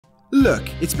Look,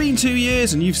 it's been 2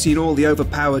 years and you've seen all the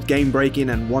overpowered game-breaking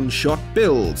and one-shot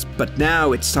builds, but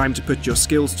now it's time to put your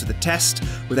skills to the test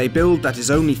with a build that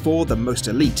is only for the most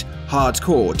elite,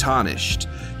 hardcore Tarnished.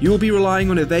 You will be relying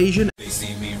on evasion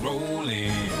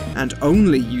and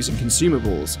only using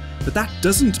consumables, but that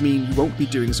doesn't mean you won't be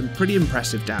doing some pretty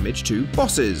impressive damage to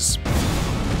bosses.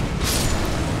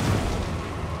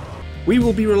 We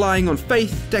will be relying on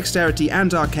Faith, Dexterity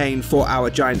and Arcane for our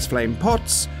Giantsflame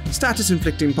Pots, status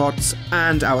inflicting pots,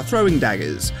 and our throwing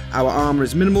daggers. Our armor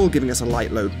is minimal, giving us a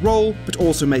light load roll, but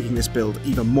also making this build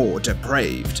even more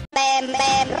depraved.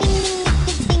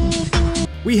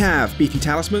 We have beefy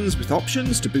talismans with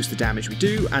options to boost the damage we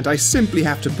do, and I simply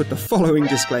have to put the following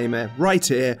disclaimer right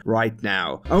here, right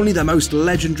now. Only the most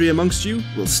legendary amongst you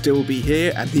will still be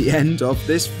here at the end of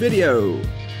this video.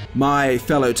 My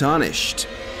fellow Tarnished,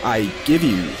 I give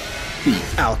you the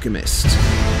Alchemist.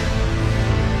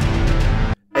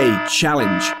 A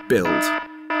challenge build.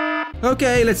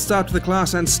 Okay, let's start with the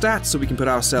class and stats so we can put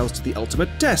ourselves to the ultimate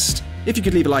test. If you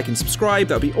could leave a like and subscribe,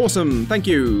 that would be awesome, thank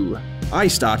you. I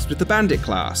started with the Bandit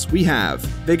class. We have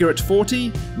Vigor at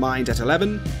 40, Mind at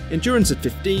 11, Endurance at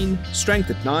 15, Strength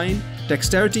at 9,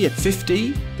 Dexterity at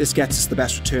 50. This gets us the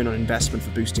best return on investment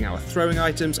for boosting our throwing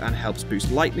items and helps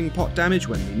boost lightning pot damage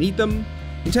when we need them.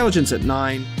 Intelligence at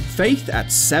 9, Faith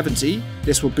at 70,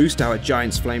 this will boost our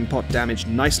Giantsflame Pot damage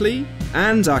nicely,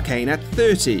 and Arcane at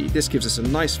 30, this gives us a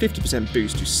nice 50%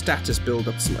 boost to status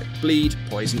build-ups like Bleed,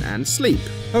 Poison and Sleep.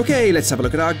 Okay, let's have a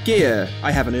look at our gear.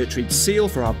 I have an Earthreed seal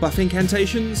for our buff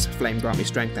incantations, Flame Grant Me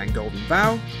Strength and Golden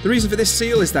Vow. The reason for this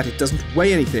seal is that it doesn't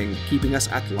weigh anything, keeping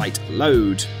us at light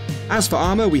load. As for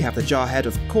armor, we have the Jarhead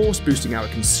of course, boosting our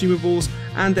consumables,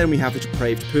 and then we have the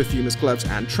Depraved Perfumer's gloves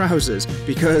and trousers,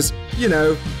 because, you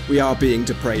know, we are being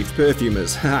depraved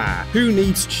perfumers. Ha! Who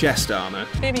needs chest armor?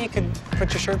 Maybe you could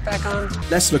put your shirt back on?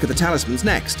 Let's look at the talismans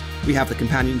next. We have the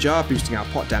Companion Jar boosting our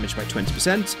pot damage by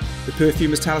 20%, the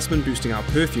Perfumer's Talisman boosting our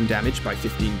perfume damage by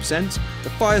 15%, the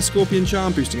Fire Scorpion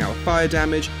Charm boosting our fire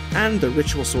damage, and the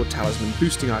Ritual Sword Talisman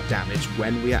boosting our damage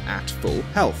when we are at full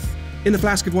health. In the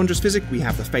Flask of Wondrous Physick, we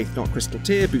have the Faith Not Crystal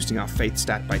tier boosting our Faith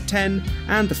stat by 10,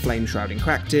 and the Flame Shrouding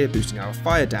Crack tier boosting our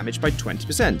fire damage by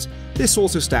 20%. This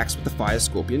also stacks with the Fire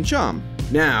Scorpion Charm.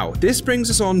 Now, this brings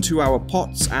us on to our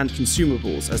pots and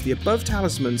consumables, as the above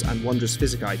talismans and Wondrous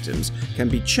Physick items can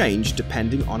be changed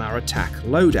depending on our attack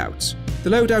loadout. The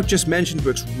loadout just mentioned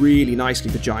works really nicely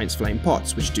for Giantsflame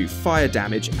Pots, which do fire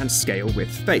damage and scale with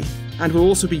Faith. And we'll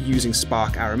also be using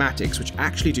Spark Aromatics, which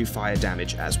actually do fire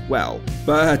damage as well.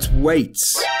 But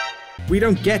wait! We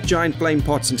don't get Giantsflame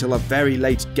Pots until a very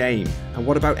late game, and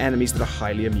what about enemies that are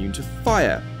highly immune to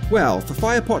fire? Well, for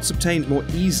fire pots obtained more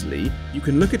easily, you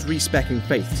can look at respeccing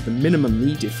Faith to the minimum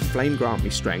needed for Flame Grant Me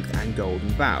Strength and Golden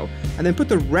Vow, and then put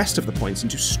the rest of the points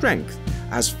into Strength,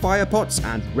 as fire pots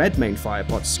and Redmane Fire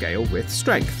Pot scale with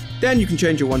Strength. Then you can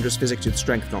change your Wondrous Physick to the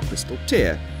Strength Not Crystal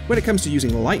tier. When it comes to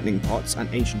using Lightning Pots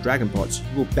and Ancient Dragon Pots,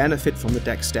 you will benefit from the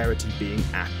Dexterity being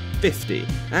at 50.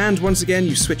 And once again,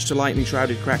 you switch to Lightning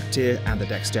Shrouded Crack tier and the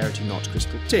Dexterity Not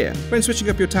Crystal tier. When switching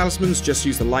up your talismans, just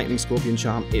use the Lightning Scorpion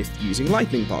Charm if using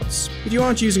Lightning Pots. If you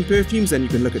aren't using perfumes, then you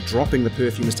can look at dropping the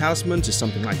Perfumer's Talisman to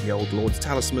something like the Old Lord's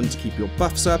Talisman to keep your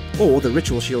buffs up, or the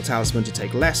Ritual Shield Talisman to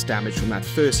take less damage from that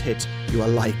first hit you are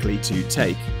likely to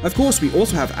take. Of course, we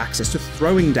also have access to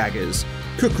throwing daggers.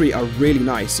 Kukri are really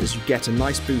nice, as you get a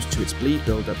nice boost to its bleed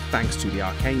build-up thanks to the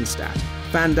Arcane stat.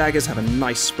 Fan daggers have a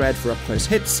nice spread for up-close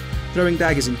hits. Throwing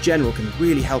daggers in general can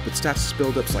really help with status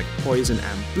build-ups like poison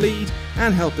and bleed,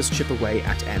 and help us chip away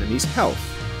at enemies' health.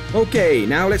 Okay,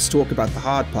 now let's talk about the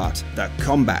hard part, the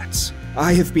combat.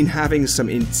 I have been having some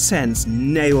intense,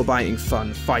 nail-biting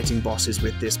fun fighting bosses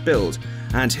with this build,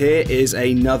 and here is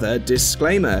another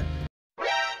disclaimer.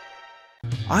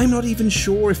 I'm not even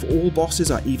sure if all bosses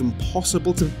are even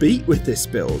possible to beat with this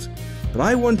build, but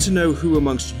I want to know who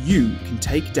amongst you can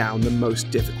take down the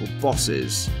most difficult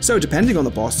bosses. So depending on the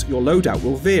boss, your loadout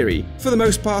will vary. For the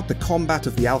most part, the combat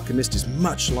of the Alchemist is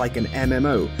much like an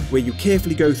MMO, where you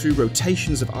carefully go through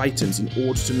rotations of items in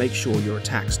order to make sure your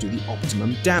attacks do the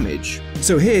optimum damage.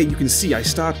 So here you can see I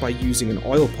start by using an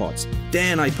oil pot,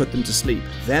 then I put them to sleep,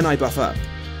 then I buff up.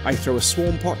 I throw a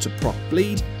Swarm Pot to proc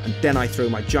bleed, and then I throw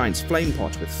my Giantsflame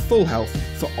Pot with full health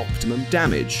for optimum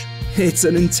damage. It's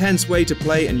an intense way to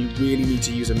play, and you really need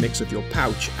to use a mix of your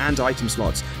pouch and item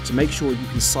slots to make sure you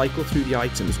can cycle through the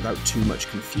items without too much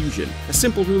confusion. A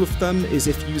simple rule of thumb is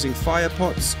if using fire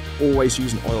pots, always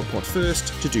use an oil pot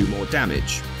first to do more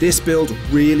damage. This build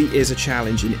really is a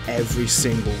challenge in every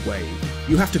single way.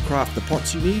 You have to craft the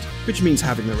pots you need, which means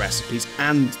having the recipes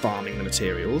and farming the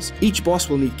materials. Each boss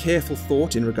will need careful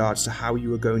thought in regards to how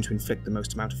you are going to inflict the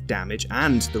most amount of damage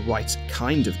and the right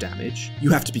kind of damage.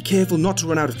 You have to be careful not to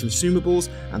run out of consumables,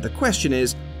 and the question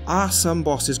is, are some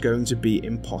bosses going to be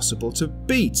impossible to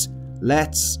beat?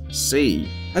 Let's see.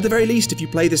 At the very least, if you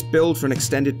play this build for an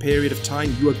extended period of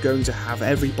time, you are going to have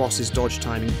every boss's dodge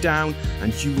timing down,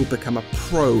 and you will become a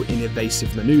pro in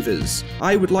evasive maneuvers.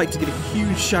 I would like to give a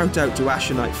huge shout out to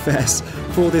Ashenite Fess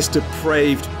for this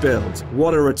depraved build.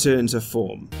 What a return to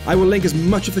form. I will link as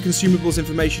much of the consumables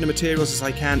information and materials as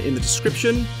I can in the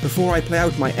description. Before I play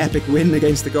out my epic win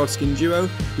against the Godskin duo,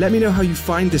 let me know how you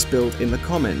find this build in the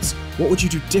comments. What would you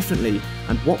do differently,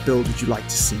 and what build would you like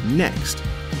to see next?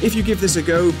 If you give this a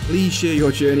go, please share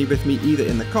your journey with me either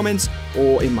in the comments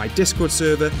or in my Discord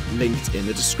server, linked in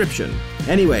the description.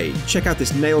 Anyway, check out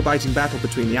this nail-biting battle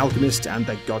between the Alchemist and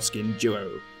the Godskin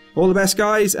duo. All the best,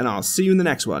 guys, and I'll see you in the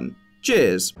next one.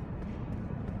 Cheers!